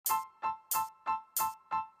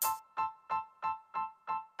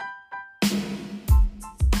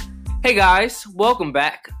Hey guys, welcome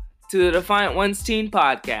back to the Defiant Ones Teen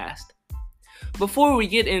Podcast. Before we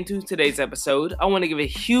get into today's episode, I want to give a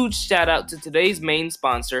huge shout out to today's main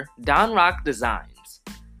sponsor, Don Rock Designs.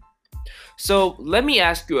 So let me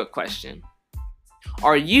ask you a question.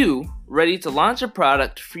 Are you ready to launch a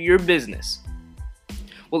product for your business?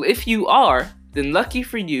 Well, if you are, then lucky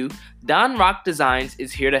for you, Don Rock Designs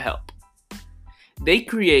is here to help. They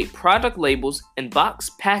create product labels and box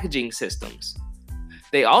packaging systems.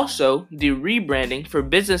 They also do rebranding for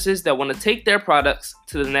businesses that want to take their products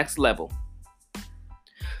to the next level.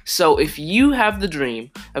 So if you have the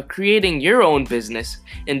dream of creating your own business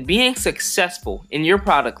and being successful in your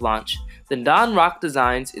product launch, then Don Rock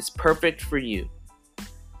Designs is perfect for you.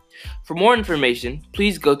 For more information,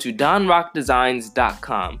 please go to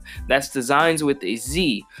donrockdesigns.com. That's designs with a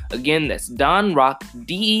Z. Again, that's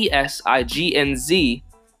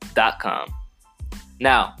donrock.designs.com.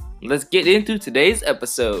 Now, let's get into today's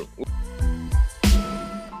episode.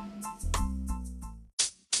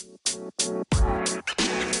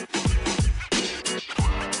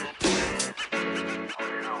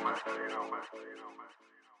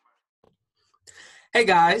 Hey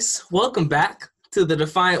guys, welcome back to the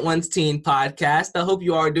Defiant Ones Teen Podcast. I hope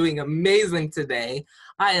you are doing amazing today.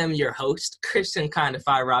 I am your host, Christian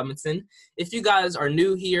Kindify Robinson. If you guys are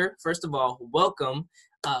new here, first of all, welcome.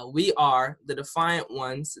 We are the Defiant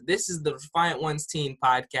Ones. This is the Defiant Ones Teen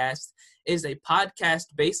Podcast. It is a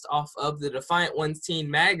podcast based off of the Defiant Ones Teen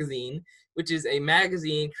magazine, which is a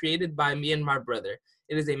magazine created by me and my brother.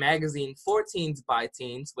 It is a magazine for teens by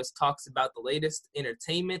teens, which talks about the latest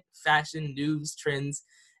entertainment, fashion, news, trends,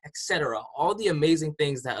 etc. All the amazing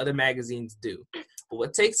things that other magazines do. But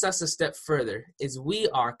what takes us a step further is we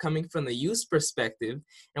are coming from the youth perspective,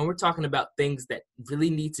 and we're talking about things that really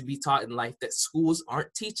need to be taught in life that schools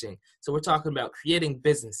aren't teaching. So we're talking about creating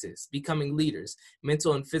businesses, becoming leaders,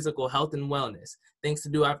 mental and physical health and wellness, things to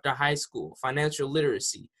do after high school, financial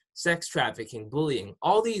literacy, sex trafficking, bullying,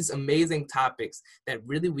 all these amazing topics that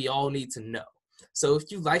really we all need to know. So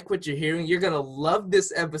if you like what you're hearing, you're going to love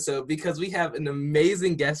this episode because we have an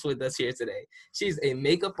amazing guest with us here today. She's a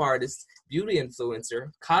makeup artist, beauty influencer,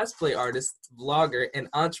 cosplay artist, vlogger, and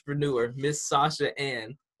entrepreneur, Miss Sasha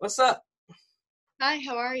Ann. What's up? Hi,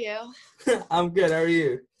 how are you? I'm good. How are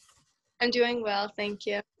you? I'm doing well, thank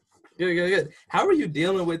you. Good. How are you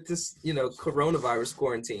dealing with this, coronavirus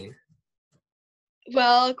quarantine?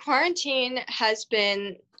 Well, quarantine has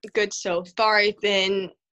been good so far. I've been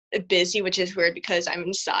busy, which is weird because I'm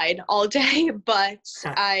inside all day, but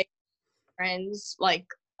I friends like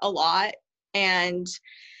a lot, and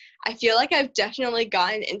I feel like I've definitely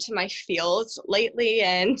gotten into my field lately,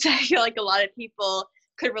 and I feel like a lot of people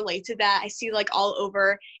could relate to that. I see like all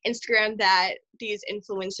over Instagram that these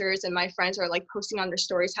influencers and my friends are like posting on their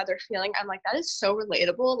stories how they're feeling. I'm like, that is so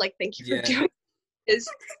relatable. Like, thank you for doing this.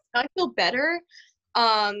 I feel better.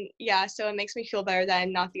 So it makes me feel better that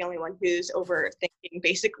I'm not the only one who's overthinking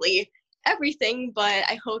basically everything, but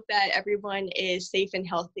I hope that everyone is safe and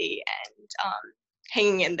healthy and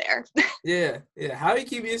hanging in there. Yeah. How do you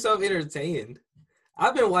keep yourself entertained?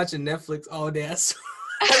 I've been watching Netflix all day. I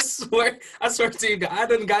swear to you, I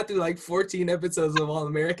done got through like 14 episodes of All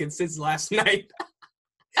American since last night.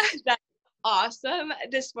 That's awesome.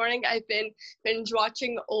 This morning I've been binge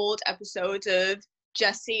watching old episodes of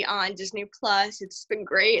Jessie on Disney Plus. It's been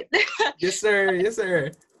great. Yes,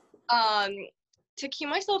 sir. To keep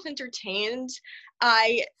myself entertained,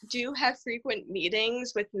 I do have frequent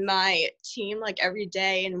meetings with my team like every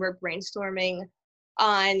day, and we're brainstorming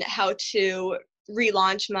on how to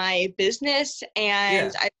relaunch my business.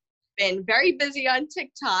 And I've been very busy on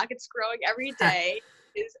TikTok. It's growing every day.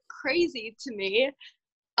 It's crazy to me.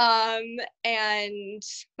 And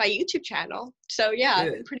my YouTube channel. So yeah,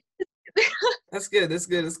 I've been pretty busy. That's good.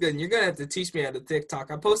 And you're gonna have to teach me how to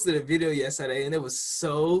TikTok. I posted a video yesterday and it was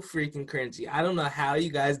so freaking cringy. I don't know how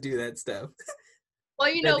you guys do that stuff.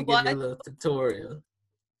 Well, you know what? Give you a little tutorial.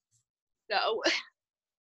 So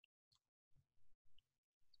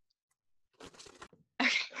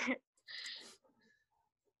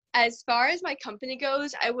as far as my company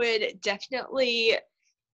goes, I would definitely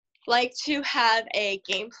like to have a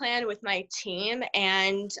game plan with my team,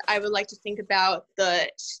 and I would like to think about the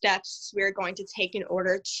steps we're going to take in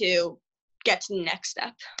order to get to the next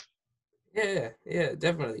step. Yeah,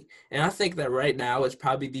 definitely. And I think that right now is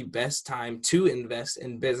probably the best time to invest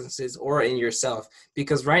in businesses or in yourself,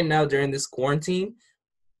 because right now during this quarantine,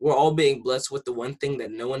 we're all being blessed with the one thing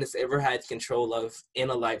that no one has ever had control of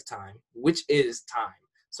in a lifetime, which is time.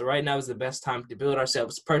 So right now is the best time to build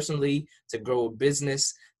ourselves personally, to grow a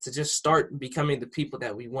business, to just start becoming the people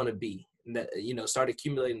that we want to be, and that, start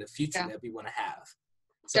accumulating the future that we want to have.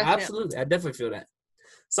 So Definitely. absolutely, I definitely feel that.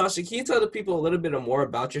 Sasha, can you tell the people a little bit more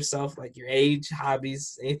about yourself, like your age,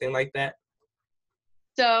 hobbies, anything like that?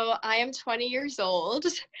 So I am 20 years old,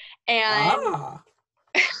 and Ah,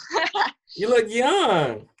 you look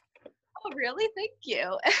young. oh, really? Thank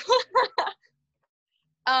you.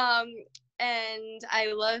 Um, and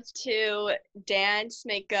I love to dance,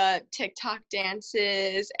 make TikTok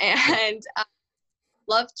dances, and I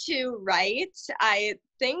love to write. I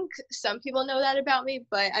think some people know that about me,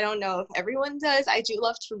 but I don't know if everyone does. I do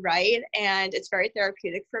love to write, and it's very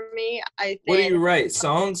therapeutic for me. I've What do been you write?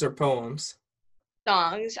 Songs or poems?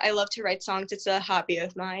 songs. I love to write songs. It's a hobby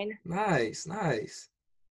of mine. Nice, nice.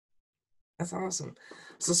 That's awesome.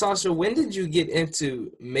 So, Sasha, when did you get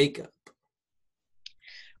into makeup?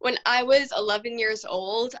 When I was 11 years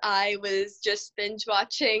old, I was just binge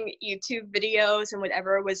watching YouTube videos and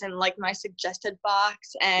whatever was in like my suggested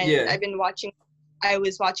box. And Yeah. I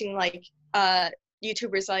was watching like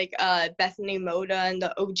YouTubers like Bethany Moda and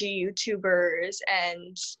the OG YouTubers.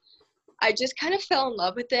 And I just kind of fell in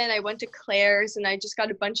love with it. And I went to Claire's and I just got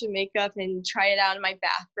a bunch of makeup and tried it out in my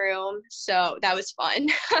bathroom. So that was fun.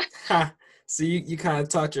 So you kind of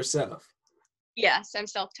taught yourself. Yes, I'm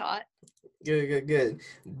self-taught. Good, good, good.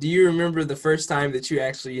 Do you remember the first time that you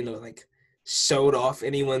actually, like showed off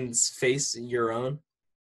anyone's face your own?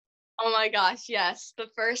 Oh my gosh, yes. The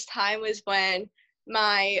first time was when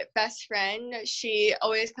my best friend, she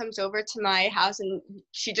always comes over to my house and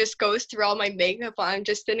she just goes through all my makeup while I'm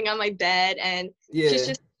just sitting on my bed and she's Yeah.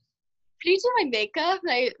 just, can you do my makeup?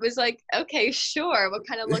 And I was like, okay, sure. What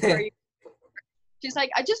kind of look are you? She's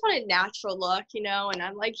like, I just want a natural look, and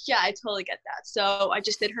I'm like, yeah, I totally get that. So I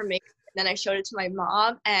just did her makeup and then I showed it to my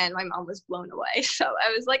mom and my mom was blown away. So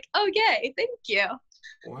I was like, oh yay, thank you.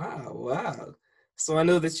 Wow, wow. So I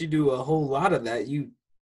know that you do a whole lot of that. You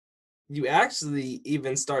actually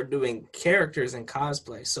even start doing characters in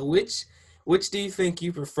cosplay. So which do you think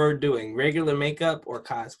you prefer doing, regular makeup or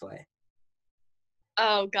cosplay?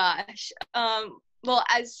 Oh gosh. Well,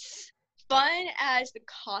 as fun as the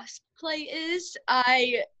cosplay is,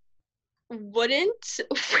 I wouldn't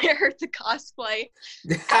wear the cosplay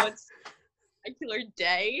out regular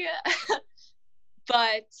day.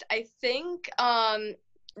 But I think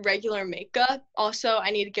regular makeup. Also,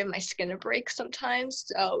 I need to give my skin a break sometimes.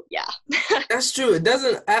 So yeah. That's true. It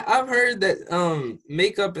doesn't. I've heard that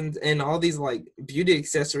makeup and all these like beauty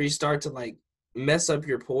accessories start to like mess up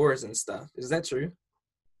your pores and stuff. Is that true?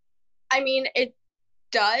 I mean, it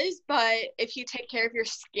does, but if you take care of your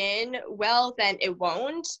skin well, then it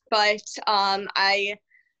won't. But I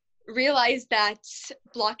realized that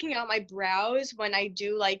blocking out my brows when I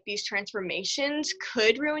do like these transformations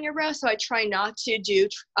could ruin your brows. So I try not to do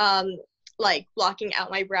like blocking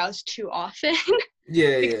out my brows too often.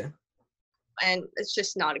 Yeah, because, yeah. and it's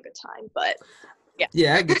just not a good time. But yeah.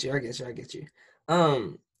 Yeah, I get you. I get you. I get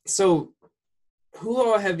you. So who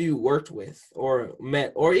all have you worked with or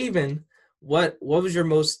met, or even what was your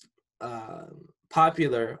most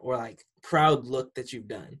popular or like proud look that you've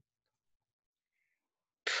done?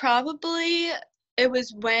 Probably it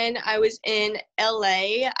was when I was in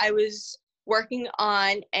LA. I was working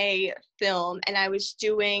on a film and I was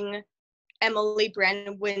doing Emily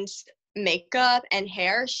Brandon's makeup and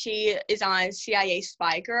hair. She is on CIA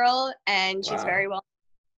Spy Girl and she's Wow. very well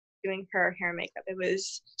doing her hair and makeup.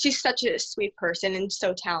 She's such a sweet person and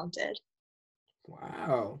so talented.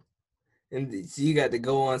 Wow. And so you got to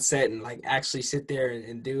go on set and like actually sit there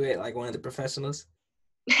and do it like one of the professionals?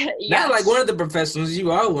 Not like one Yes. of the professionals,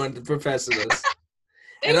 you are one of the professionals.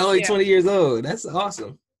 And Thank only you. 20 years old. That's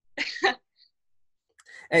awesome.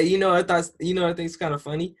 Hey, I think it's kind of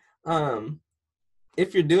funny.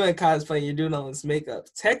 If you're doing cosplay, you're doing all this makeup.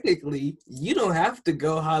 Technically, you don't have to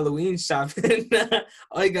go Halloween shopping.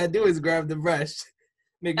 All you gotta do is grab the brush,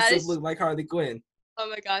 make That yourself is, look like Harley Quinn. oh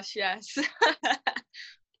my gosh, yes.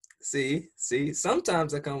 See.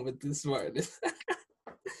 Sometimes I come with the smartness.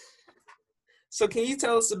 So, can you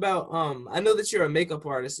tell us about? I know that you're a makeup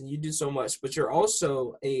artist and you do so much, but you're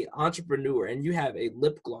also a entrepreneur and you have a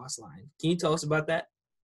lip gloss line. Can you tell us about that?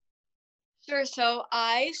 Sure. So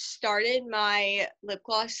I started my lip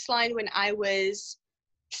gloss line when I was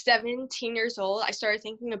 17 years old. I started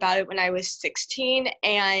thinking about it when I was 16,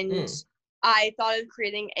 and Mm, I thought of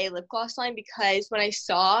creating a lip gloss line because when I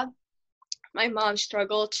saw my mom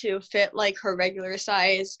struggle to fit like her regular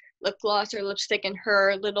size lip gloss or lipstick in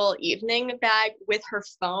her little evening bag with her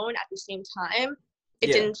phone at the same time, it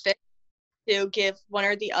yeah. didn't fit to give one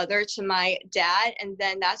or the other to my dad. And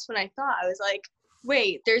then that's when I thought, I was like,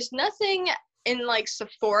 wait, there's nothing in like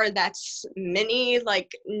Sephora that's mini,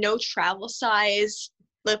 like no travel size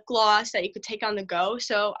lip gloss that you could take on the go.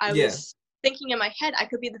 So I Yeah. was thinking in my head I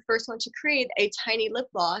could be the first one to create a tiny lip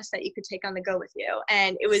gloss that you could take on the go with you.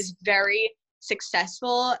 And it was very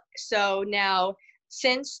successful. So now,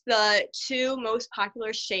 since the two most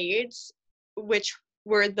popular shades, which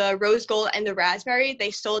were the rose gold and the raspberry,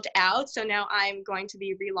 they sold out. So now I'm going to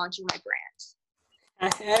be relaunching my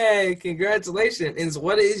brand. Hey, congratulations. And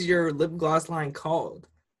what is your lip gloss line called?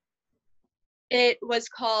 It was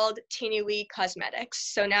called Teeny Wee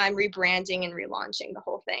Cosmetics. So now I'm rebranding and relaunching the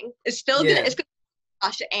whole thing. It's still gonna, it's gonna be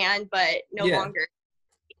Sasha Ann, but no longer.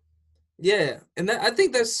 Yeah, and I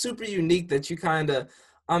think that's super unique that you kind of,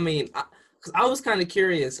 because I was kind of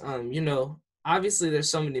curious, obviously there's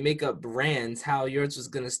so many makeup brands, how yours was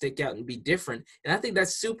going to stick out and be different. And I think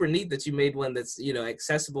that's super neat that you made one that's,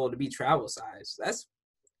 accessible to be travel size.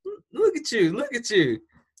 Look at you.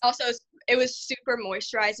 Also, it was super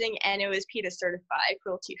moisturizing, and it was PETA certified,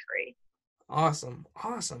 cruelty free. Awesome.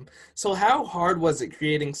 So how hard was it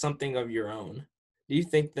creating something of your own? Do you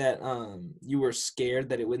think that you were scared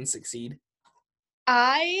that it wouldn't succeed?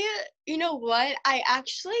 You know what? I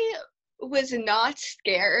actually was not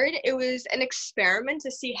scared. It was an experiment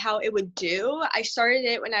to see how it would do. I started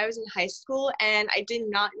it when I was in high school, and I did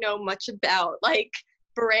not know much about like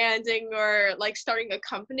branding or like starting a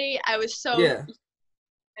company. I was so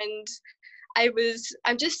and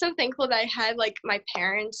I'm just so thankful that I had like my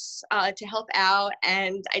parents to help out,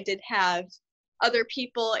 and I did have other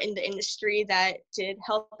people in the industry that did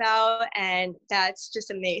help out, and that's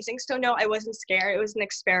just amazing. So no, I wasn't scared. It was an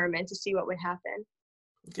experiment to see what would happen.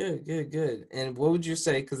 Good. And what would you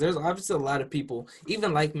say, because there's obviously a lot of people,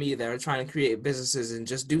 even like me, that are trying to create businesses and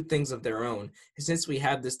just do things of their own. And since we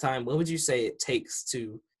have this time, what would you say it takes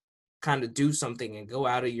to kind of do something and go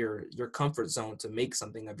out of your comfort zone to make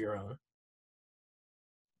something of your own?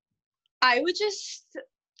 I would just,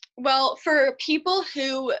 well, for people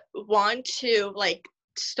who want to like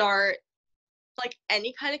start like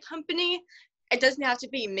any kind of company, it doesn't have to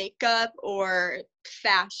be makeup or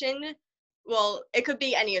fashion. Well, it could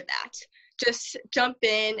be any of that. Just jump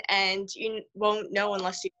in, and you won't know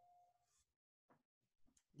unless you.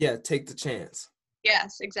 Yeah, take the chance.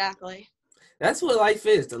 Yes, exactly. That's what life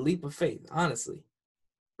is, the leap of faith, honestly.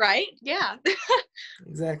 Right? Yeah.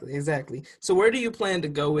 Exactly. So where do you plan to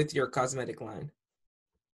go with your cosmetic line?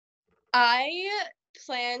 I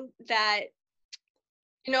plan that,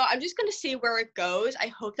 I'm just going to see where it goes. I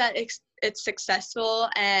hope that it's successful,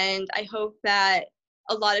 and I hope that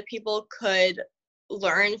a lot of people could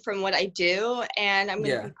learn from what I do, and I'm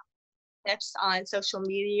going to be tips on social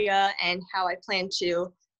media and how I plan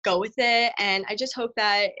to go with it, and I just hope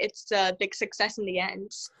that it's a big success in the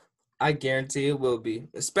end. I guarantee it will be,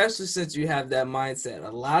 especially since you have that mindset.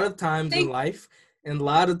 A lot of times in life,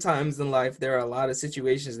 there are a lot of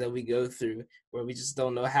situations that we go through where we just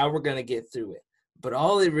don't know how we're going to get through it. But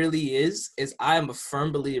all it really is I am a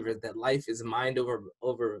firm believer that life is mind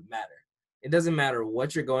over matter. It doesn't matter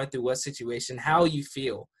what you're going through, what situation, how you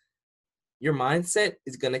feel. Your mindset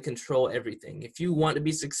is going to control everything. If you want to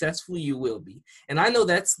be successful, you will be. And I know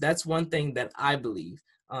that's one thing that I believe.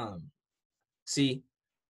 See,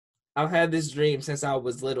 I've had this dream since I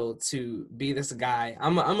was little to be this guy.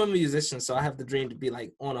 I'm a musician, so I have the dream to be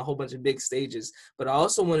like on a whole bunch of big stages. But I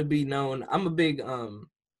also want to be known. I'm a big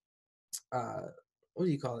what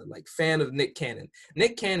do you call it? Like fan of Nick Cannon.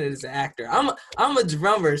 Nick Cannon is an actor. I'm a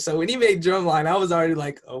drummer, so when he made Drumline, I was already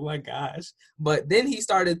like, oh my gosh. But then he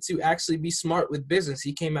started to actually be smart with business.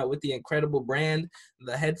 He came out with the incredible brand,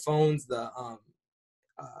 the headphones, the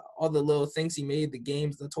all the little things he made, the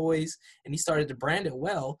games, the toys, and he started to brand it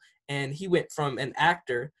well. And he went from an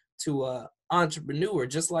actor to a entrepreneur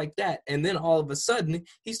just like that. And then all of a sudden,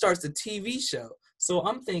 he starts a TV show. So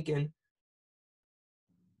I'm thinking,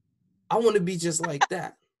 I want to be just like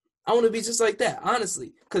that.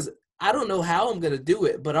 Honestly, because I don't know how I'm going to do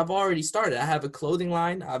it, but I've already started. I have a clothing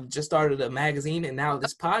line. I've just started a magazine and now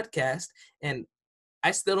this podcast. And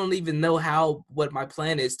I still don't even know what my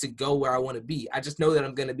plan is to go where I want to be. I just know that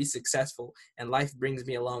I'm going to be successful and life brings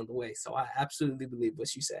me along the way. So I absolutely believe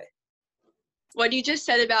what you say. What you just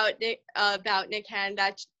said about Nick Cannon,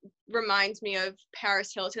 that reminds me of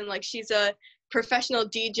Paris Hilton. Like, she's a professional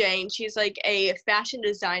DJ, and she's like a fashion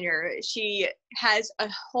designer. She has a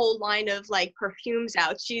whole line of like perfumes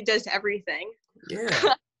out. She does everything.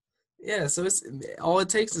 Yeah. So it's all it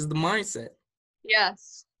takes is the mindset.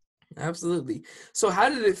 Yes. Absolutely. So how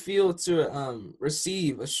did it feel to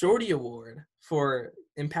receive a Shorty Award for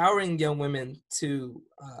empowering young women to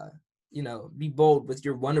be bold with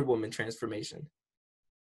your Wonder Woman transformation?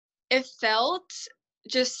 It felt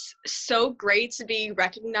just so great to be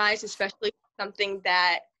recognized, especially something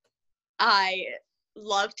that I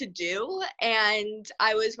love to do, and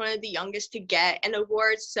I was one of the youngest to get an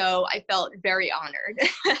award, so I felt very honored.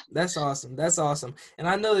 That's awesome. That's awesome. And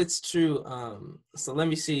I know it's true. So let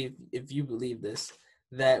me see if you believe this,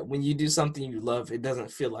 that when you do something you love, it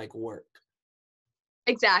doesn't feel like work.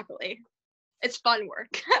 Exactly. It's fun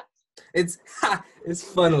work. It's it's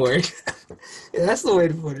fun work. Yeah, that's the way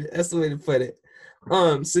to put it. That's the way to put it.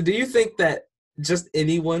 So do you think that just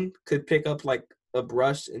anyone could pick up like a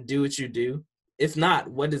brush and do what you do? If not,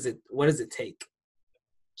 what does it take?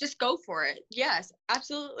 Just go for it. Yes,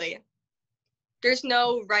 absolutely. There's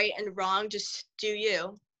no right and wrong, just do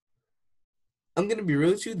you. I'm gonna be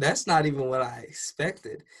real with you. That's not even what I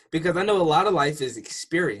expected because I know a lot of life is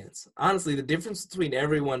experience. Honestly, the difference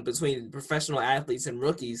between professional athletes and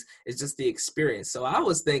rookies is just the experience. So I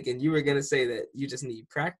was thinking you were gonna say that you just need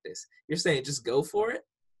practice. You're saying just go for it?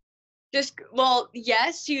 Well,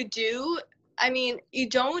 yes, you do. I mean, you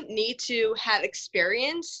don't need to have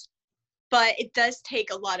experience, but it does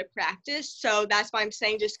take a lot of practice. So that's why I'm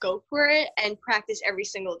saying just go for it and practice every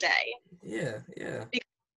single day. Yeah, yeah.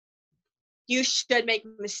 You should make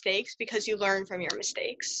mistakes because you learn from your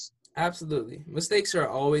mistakes. Absolutely. Mistakes are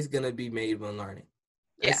always gonna be made when learning.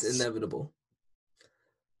 That's Yes, inevitable.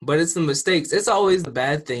 But it's the mistakes. It's always the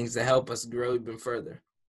bad things that help us grow even further.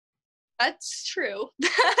 that's true.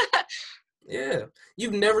 Yeah.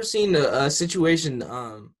 You've never seen a situation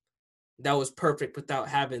that was perfect without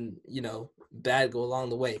having, bad go along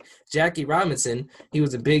the way. Jackie Robinson, he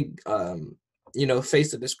was a big,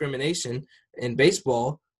 face of discrimination in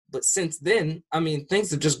baseball. But since then, I mean,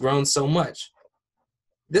 things have just grown so much.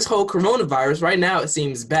 This whole coronavirus, right now, it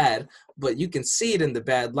seems bad, but you can see it in the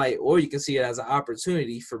bad light, or you can see it as an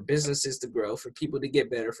opportunity for businesses to grow, for people to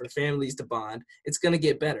get better, for families to bond. It's going to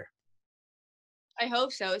get better. I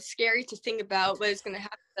hope so. It's scary to think about what is going to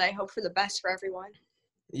happen, but I hope for the best for everyone.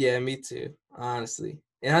 Yeah, me too, honestly.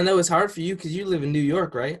 And I know it's hard for you because you live in New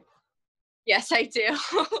York, right? Yes, I do.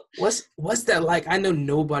 What's that like? I know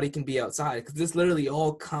nobody can be outside because it's literally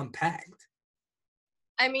all compact.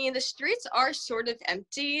 I mean, the streets are sort of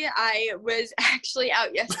empty. I was actually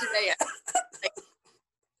out yesterday,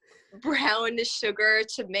 like brown sugar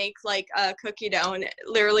to make like a cookie dough, and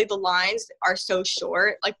literally the lines are so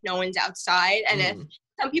short, like no one's outside. And if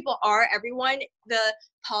some people are, the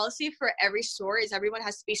policy for every store is everyone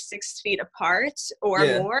has to be 6 feet apart or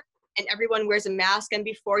Yeah, more, and everyone wears a mask. And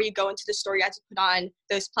before you go into the store, you have to put on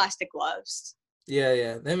those plastic gloves.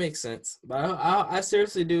 yeah, that makes sense. But I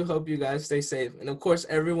seriously do hope you guys stay safe, and of course,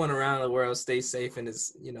 everyone around the world stays safe and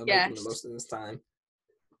is making the Yes. most of this time.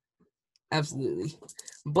 Absolutely.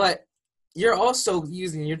 But you're also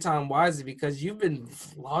using your time wisely because you've been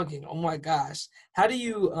vlogging. Oh my gosh. How do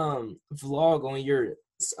you vlog on your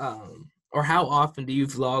or how often do you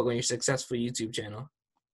vlog on your successful YouTube channel?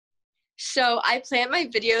 So I plan my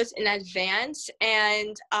videos in advance,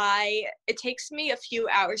 and it takes me a few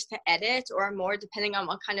hours to edit or more depending on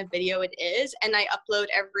what kind of video it is, and I upload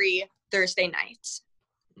every Thursday night.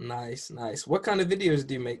 Nice, nice. What kind of videos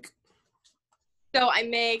do you make? So I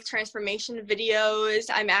make transformation videos.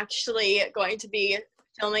 I'm actually going to be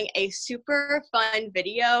filming a super fun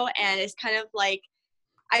video, and it's kind of like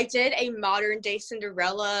I did a modern day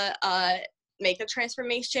Cinderella makeup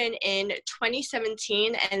transformation in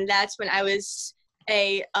 2017, and that's when I was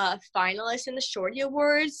a finalist in the Shorty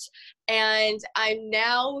Awards. And I'm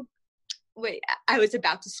now, wait, I was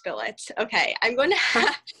about to spill it. Okay, I'm going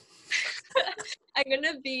to I'm going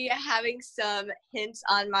to be having some hints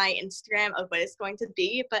on my Instagram of what it's going to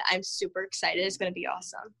be, but I'm super excited. It's going to be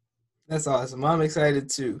awesome. That's awesome. I'm excited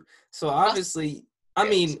too. So obviously, I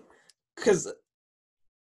mean, because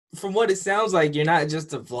from what it sounds like, you're not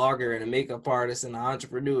just a vlogger and a makeup artist and an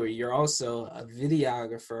entrepreneur. You're also a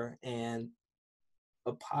videographer and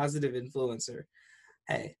a positive influencer.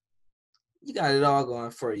 Hey, you got it all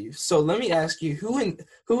going for you. So let me ask you,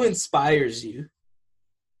 who inspires you?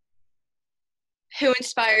 Who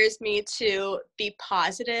inspires me to be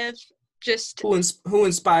positive, just Who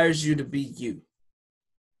inspires you to be you?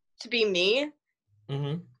 to be me?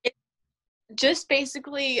 Mm-hmm. Just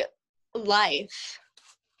basically life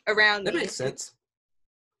around That me. makes sense.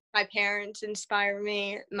 My parents inspire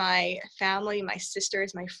me, my family, my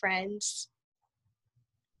sisters, my friends.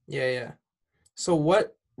 Yeah. So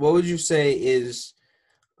what would you say is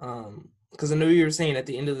because I know you were saying at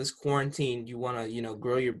the end of this quarantine you want to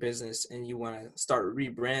grow your business and you want to start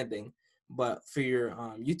rebranding, but for your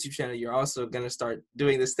YouTube channel you're also going to start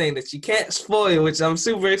doing this thing that you can't spoil, which I'm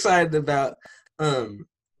super excited about. What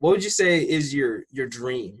would you say is your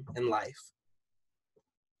dream in life?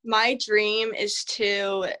 My dream is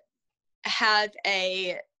to have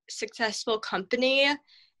a successful company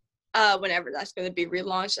whenever that's going to be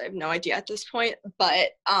relaunched. I have no idea at this point, but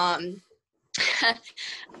I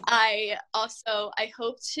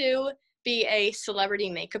hope to be a celebrity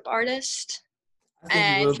makeup artist. I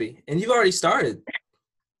think you will be. And you've already started.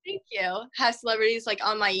 Thank you. Have celebrities like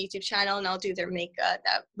on my YouTube channel and I'll do their makeup.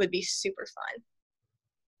 That would be super fun.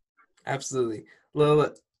 Absolutely.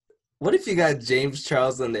 Lola, what if you got James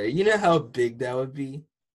Charles in there? You know how big that would be?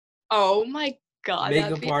 Oh my God.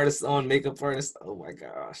 Artist on makeup artist. Oh my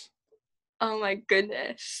gosh. Oh my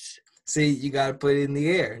goodness. See, you gotta put it in the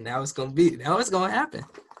air. Now it's gonna happen.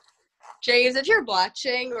 James, if you're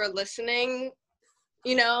watching or listening,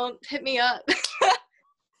 hit me up.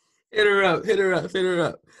 Hit her up.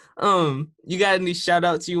 You got any shout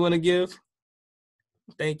outs you want to give?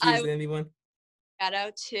 Thank yous to anyone? Shout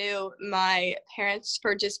out to my parents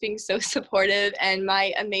for just being so supportive and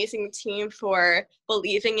my amazing team for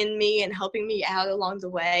believing in me and helping me out along the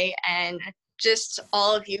way. And just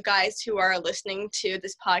all of you guys who are listening to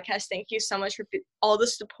this podcast, thank you so much for all the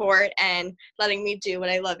support and letting me do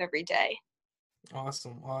what I love every day.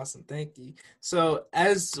 Awesome. Thank you. So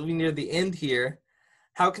as we near the end here,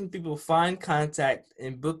 how can people find, contact,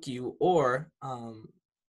 and book you? Or,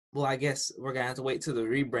 well, I guess we're going to have to wait till the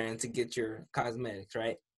rebrand to get your cosmetics,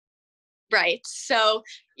 right? Right. So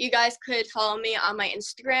you guys could follow me on my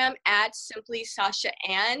Instagram at Simply Sasha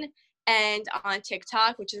Ann, and on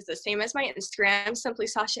TikTok, which is the same as my Instagram, Simply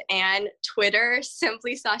Sasha Ann, Twitter,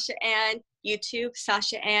 Simply Sasha Ann, YouTube,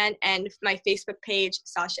 Sasha Ann, and my Facebook page,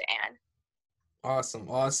 Sasha Ann.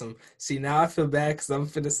 Awesome. See, now I feel bad because I'm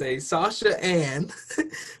finna say Sasha Ann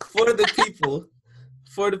for the people.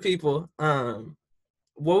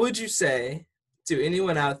 What would you say to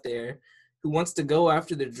anyone out there who wants to go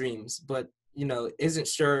after their dreams, but, isn't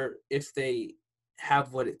sure if they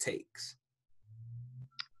have what it takes?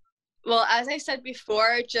 Well, as I said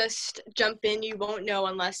before, just jump in. You won't know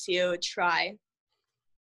unless you try.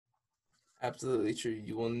 Absolutely true.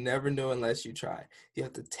 You will never know unless you try. You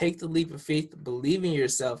have to take the leap of faith, believe in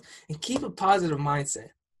yourself, and keep a positive mindset.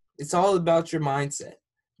 It's all about your mindset.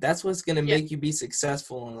 That's what's going to make you be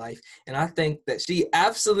successful in life. And I think that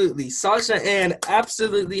Sasha Ann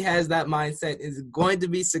absolutely has that mindset, is going to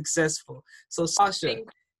be successful. So Sasha,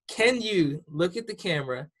 can you look at the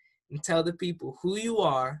camera and tell the people who you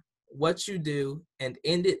are, what you do, and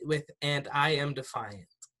end it with, and I am defiant?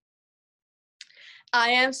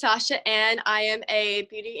 I am Sasha Ann. I am a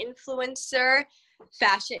beauty influencer,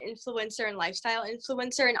 fashion influencer, and lifestyle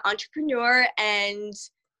influencer, and entrepreneur, and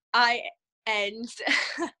and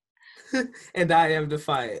I am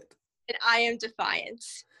defiant. And I am defiant.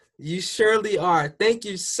 You surely are. Thank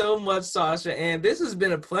you so much, Sasha. And this has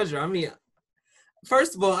been a pleasure. I mean,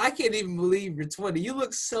 first of all, I can't even believe you're 20. You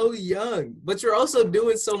look so young, but you're also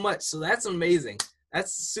doing so much. So that's amazing.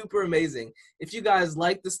 That's super amazing. If you guys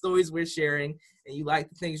like the stories we're sharing and you like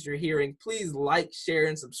the things you're hearing, please like, share,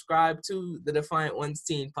 and subscribe to the Defiant Ones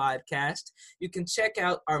Teen podcast. You can check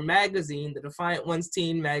out our magazine, the Defiant Ones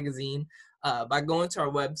Teen magazine, by going to our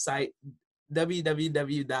website,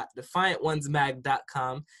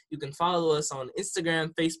 www.defiantonesmag.com. You can follow us on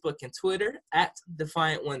Instagram, Facebook, and Twitter at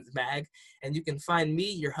Defiant Ones Mag. And you can find me,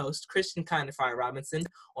 your host, Christian Kindify Robinson,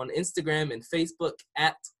 on Instagram and Facebook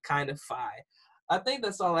at Kindify. I think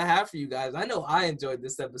that's all I have for you guys. I know I enjoyed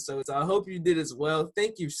this episode, so I hope you did as well.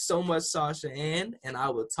 Thank you so much, Sasha Ann, and I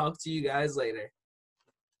will talk to you guys later.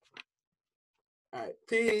 All right,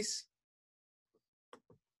 peace.